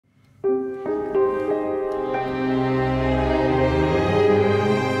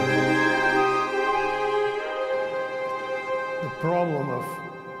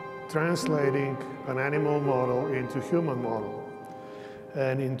translating an animal model into human model.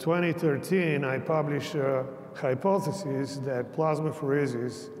 And in 2013, I published a hypothesis that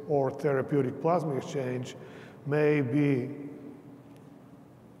plasmapheresis or therapeutic plasma exchange may be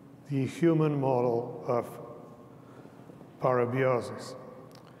the human model of parabiosis.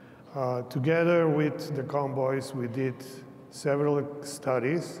 Together with the Comboys, we did several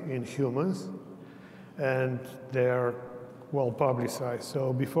studies in humans, and they're well publicized.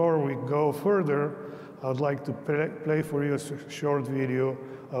 So before we go further, I'd like to play for you a short video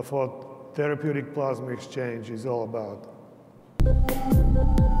of what therapeutic plasma exchange is all about.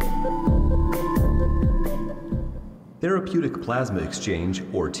 Therapeutic plasma exchange,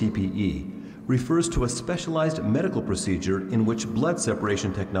 or TPE, refers to a specialized medical procedure in which blood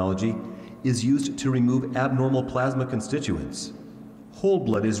separation technology is used to remove abnormal plasma constituents. Whole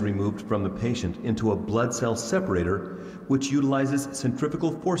blood is removed from the patient into a blood cell separator, which utilizes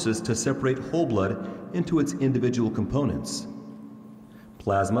centrifugal forces to separate whole blood into its individual components: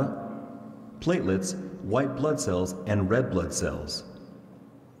 plasma, platelets, white blood cells, and red blood cells.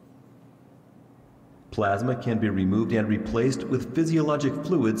 Plasma can be removed and replaced with physiologic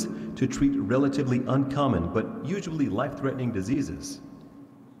fluids to treat relatively uncommon but usually life-threatening diseases.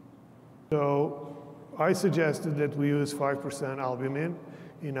 So I suggested that we use 5% albumin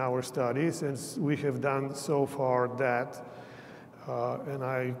in our studies, and we have done so far that, and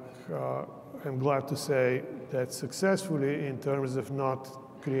I am glad to say that successfully in terms of not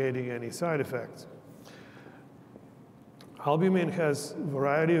creating any side effects. Albumin has a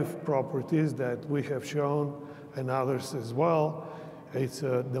variety of properties that we have shown, and others as well. It's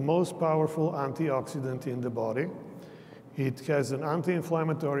the most powerful antioxidant in the body. It has an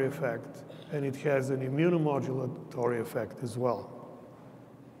anti-inflammatory effect, and it has an immunomodulatory effect as well.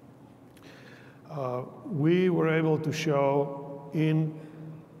 We were able to show in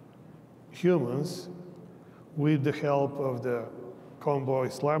humans, with the help of the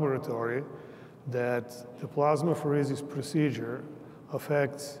Comboys laboratory, that the plasmapheresis procedure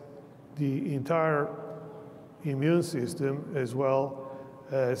affects the entire immune system as well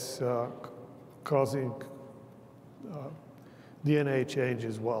as causing DNA change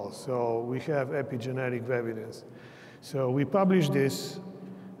as well. So we have epigenetic evidence. So we published this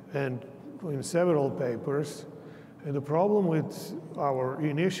and in several papers, and the problem with our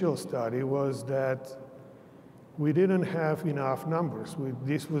initial study was that we didn't have enough numbers.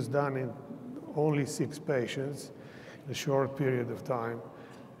 This was done in only 6 patients in a short period of time,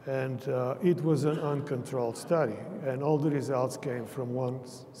 and it was an uncontrolled study, and all the results came from one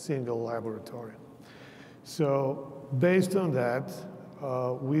single laboratory. So based on that,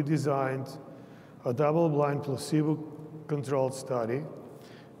 we designed a double-blind placebo-controlled study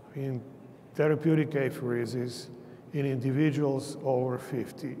in therapeutic apheresis in individuals over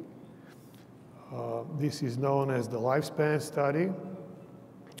 50. This is known as the Lifespan study,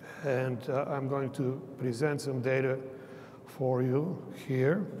 and I'm going to present some data for you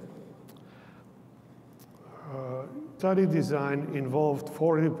here. Study design involved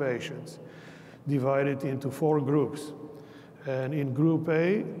 40 patients divided into 4 groups. And in group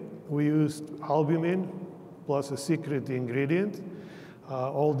A, we used albumin plus a secret ingredient.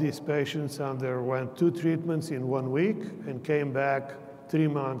 All these patients underwent 2 treatments in 1 week and came back 3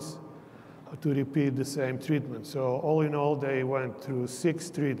 months to repeat the same treatment. So all in all, they went through 6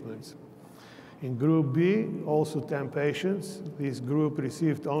 treatments. In group B, also 10 patients. This group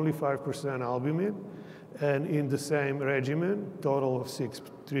received only 5% albumin, and in the same regimen, total of 6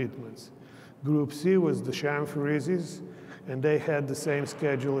 treatments. Group C was the sham pheresis, and they had the same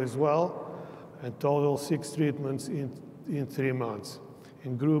schedule as well, and total 6 treatments in 3 months.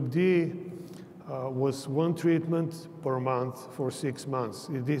 In group D, was 1 treatment per month for 6 months.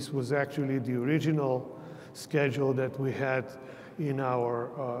 This was actually the original schedule that we had in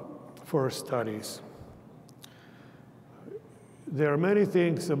our first studies. There are many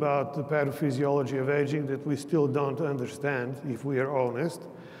things about the pathophysiology of aging that we still don't understand, if we are honest.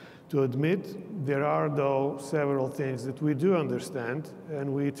 To admit, there are, though, several things that we do understand,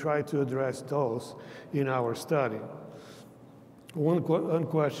 and we try to address those in our study. One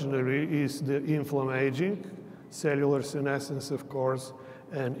unquestionably is the inflammaging, cellular senescence, of course,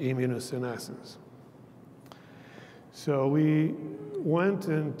 and immunosenescence. So we went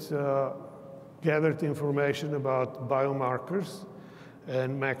and gathered information about biomarkers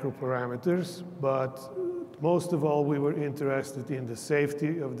and macroparameters, but most of all, we were interested in the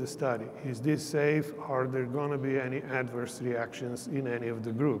safety of the study. Is this safe? Are there going to be any adverse reactions in any of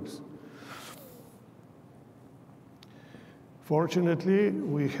the groups? Fortunately,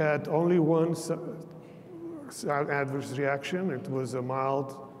 we had only one adverse reaction. It was a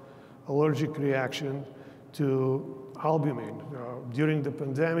mild allergic reaction to albumin. During the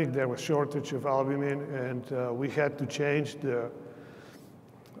pandemic, there was shortage of albumin, and we had to change the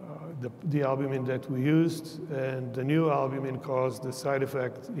albumin that we used, and the new albumin caused a side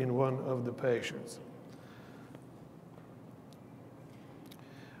effect in one of the patients.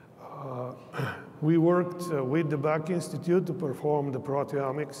 We worked with the Buck Institute to perform the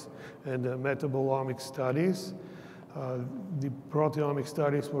proteomics and the metabolomics studies. The proteomic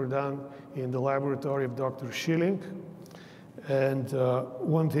studies were done in the laboratory of Dr. Schilling. And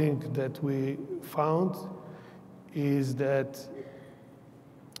one thing that we found is that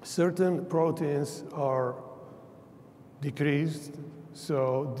certain proteins are decreased,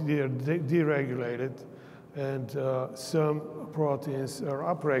 so they're deregulated, and some proteins are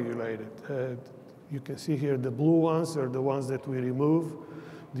upregulated. You can see here the blue ones are the ones that we remove,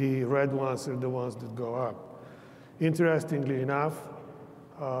 the red ones are the ones that go up. Interestingly enough,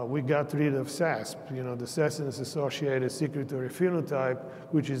 we got rid of SASP, the senescence-associated secretory phenotype,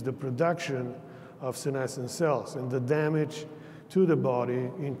 which is the production of senescent cells. And the damage to the body,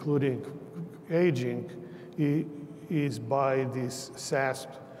 including aging, is by this SASP,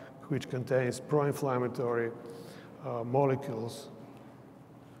 which contains pro-inflammatory molecules.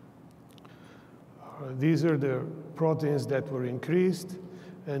 These are the proteins that were increased,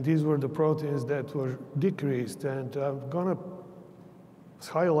 and these were the proteins that were decreased. And I'm going to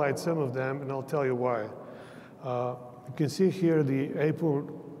highlight some of them, and I'll tell you why. You can see here the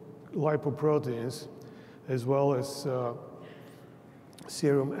apolipoproteins, as well as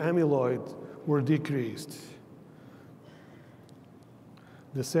serum amyloid, were decreased.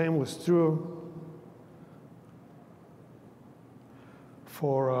 The same was true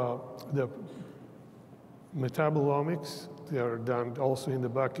for the metabolomics. They are done also in the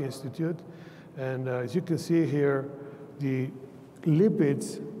Buck Institute. And as you can see here, the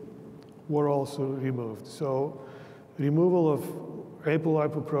lipids were also removed. So removal of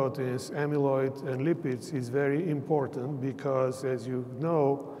apolipoproteins, amyloid, and lipids is very important because, as you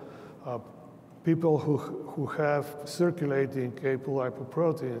know, people who have circulating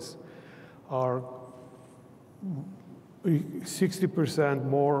apolipoproteins are 60%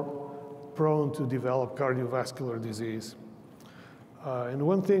 more prone to develop cardiovascular disease. And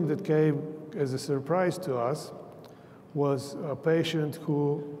one thing that came as a surprise to us was a patient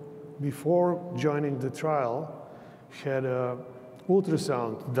who, before joining the trial, had an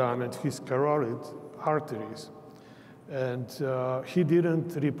ultrasound done at his carotid arteries. And he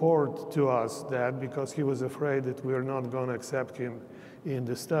didn't report to us that because he was afraid that we are not going to accept him in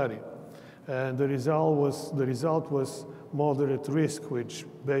the study. And the result was moderate risk, which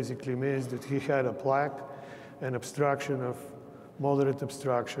basically means that he had a plaque and moderate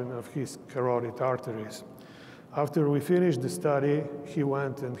obstruction of his carotid arteries. After we finished the study, he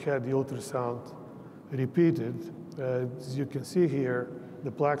went and had the ultrasound repeated. As you can see here,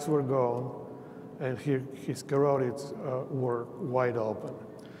 the plaques were gone, and here his carotids were wide open.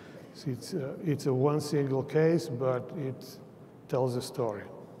 So it's a one single case, but it tells a story.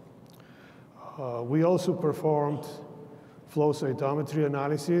 We also performed flow cytometry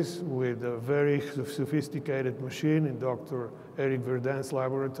analysis with a very sophisticated machine in Dr. Eric Verdin's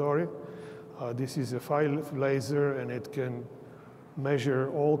laboratory. This is a phi laser, and it can measure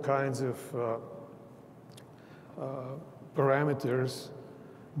all kinds of parameters,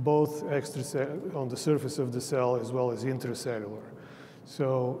 both on the surface of the cell as well as intracellular.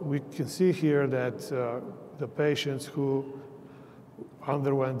 So we can see here that the patients who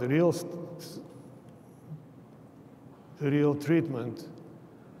underwent the real treatment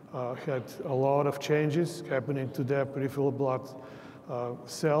had a lot of changes happening to their peripheral blood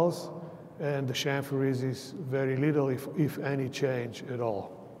cells, and the sham pheresis very little, if any, change at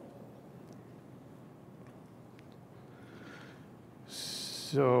all.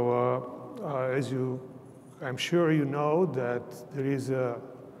 So I'm sure you know that there is a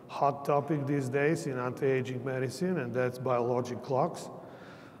hot topic these days in anti-aging medicine, and that's biologic clocks.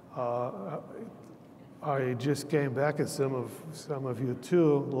 I just came back, and some of you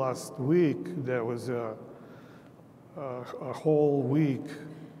too, last week. There was a whole week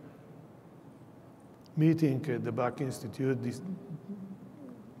meeting at the Buck Institute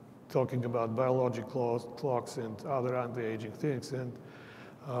talking about biologic clocks and other anti-aging things. And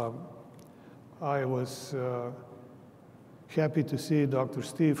I was happy to see Dr.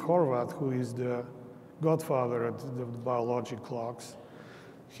 Steve Horvath, who is the godfather of the biologic clocks.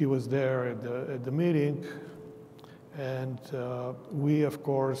 He was there at the meeting, and we, of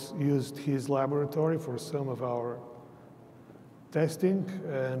course, used his laboratory for some of our testing.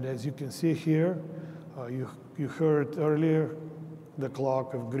 And as you can see here, you heard earlier the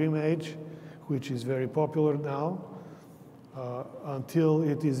clock of Grimmage, which is very popular now, until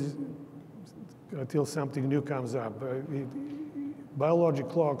something new comes up. Biologic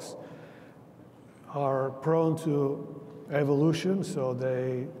clocks are prone to evolution, so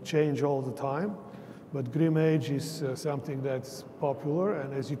they change all the time. But Grimmage is something that's popular,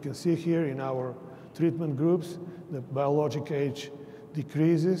 and as you can see here in our treatment groups, the biologic age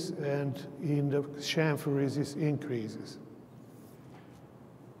decreases, and in the sham pheresis increases.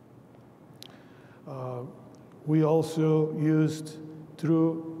 We also used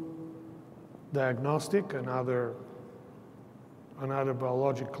true diagnostic, another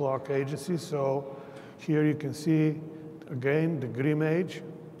biologic clock agency. So here you can see again the Grimmage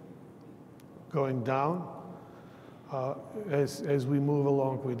going down as we move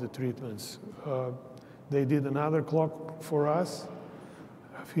along with the treatments. They did another clock for us,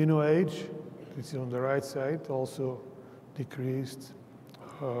 pheno age, it's on the right side, also decreased.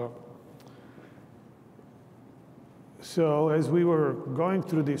 So as we were going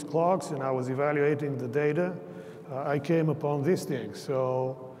through these clocks and I was evaluating the data, I came upon this thing.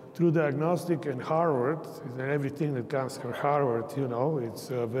 So through diagnostic and Harvard, and everything that comes from Harvard, you know, it's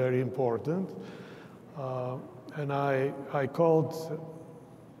very important. And I called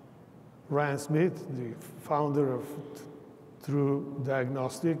Ryan Smith, the founder of True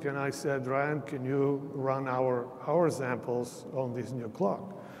Diagnostic, and I said, Ryan, can you run our samples on this new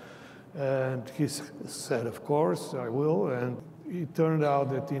clock? And he said, of course, I will. And it turned out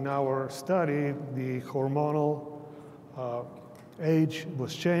that in our study, the hormonal age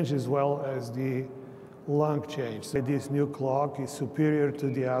was changed as well as the lung change. So this new clock is superior to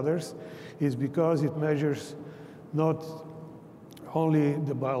the others is because it measures not only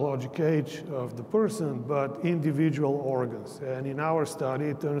the biologic age of the person, but individual organs. And in our study,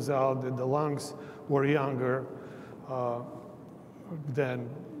 it turns out that the lungs were younger than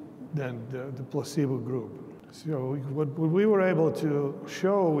the placebo group. So what we were able to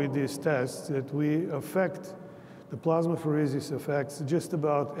show with these tests that we affect, the plasmapheresis affects just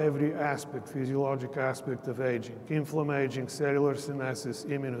about every aspect, physiologic aspect of aging, inflammation, cellular senescence,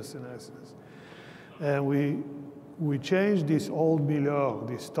 immunosenescence. And we change this old milieu,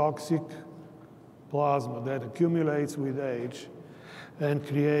 this toxic plasma that accumulates with age, and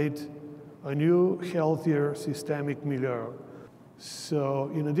create a new, healthier systemic milieu.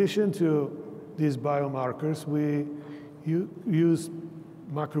 So in addition to these biomarkers, we use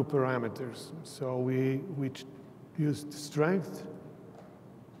macroparameters. So we used strength,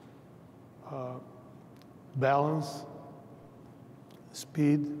 balance,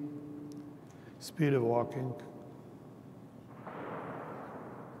 speed of walking,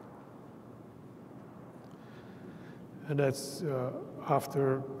 and that's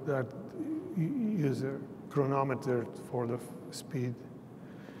after that you use a chronometer for the speed.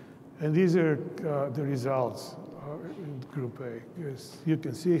 And these are the results in group A. As you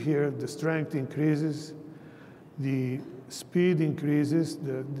can see here, the strength increases, the speed increases,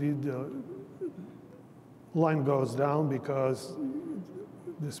 the line goes down because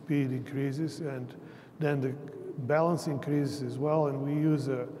the speed increases, and then the balance increases as well. And we use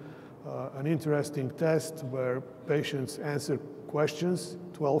an interesting test where patients answer questions,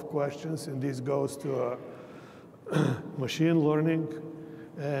 12 questions, and this goes to machine learning,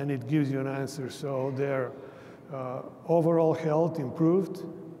 and it gives you an answer. So their overall health improved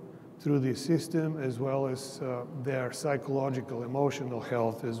through this system, as well as their psychological, emotional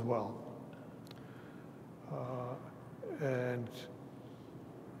health as well. And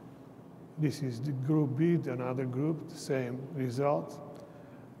this is the group B, another group, the same result.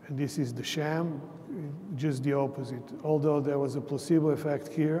 And this is the sham, just the opposite. Although there was a placebo effect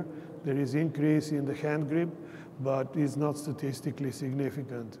here, there is increase in the hand grip, but it's not statistically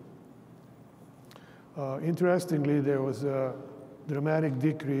significant. Interestingly, there was a dramatic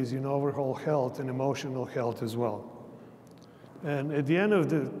decrease in overall health and emotional health as well. And at the end of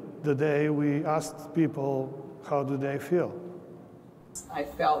the day, we asked people, how do they feel? I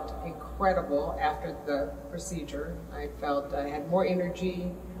felt incredible after the procedure. I felt I had more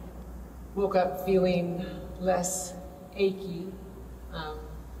energy, woke up feeling less achy.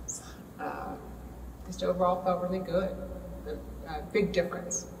 Just overall felt really good. A big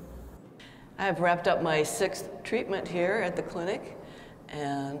difference. I've wrapped up my 6th treatment here at the clinic,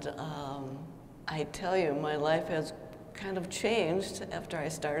 and I tell you, my life has kind of changed after I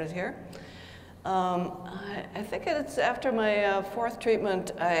started here. I think it's after my 4th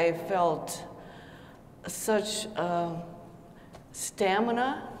treatment, I felt such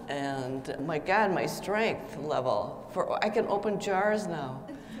stamina and, my God, my strength level. I can open jars now.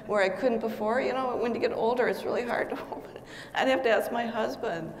 where I couldn't before. You know, when you get older, it's really hard to open. I'd have to ask my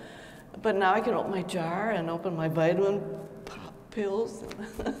husband. But now I can open my jar and open my vitamin pills.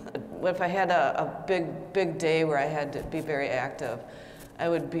 If I had a big day where I had to be very active, I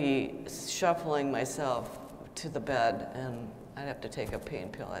would be shuffling myself to the bed, and I'd have to take a pain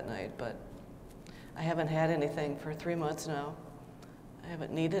pill at night. But I haven't had anything for 3 months now. I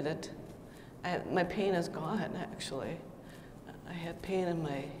haven't needed it. My pain is gone, actually. I had pain in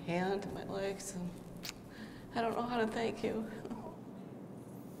my hand, my legs, and I don't know how to thank you.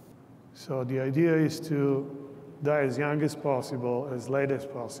 So the idea is to die as young as possible, as late as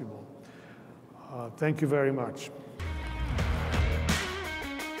possible. Thank you very much.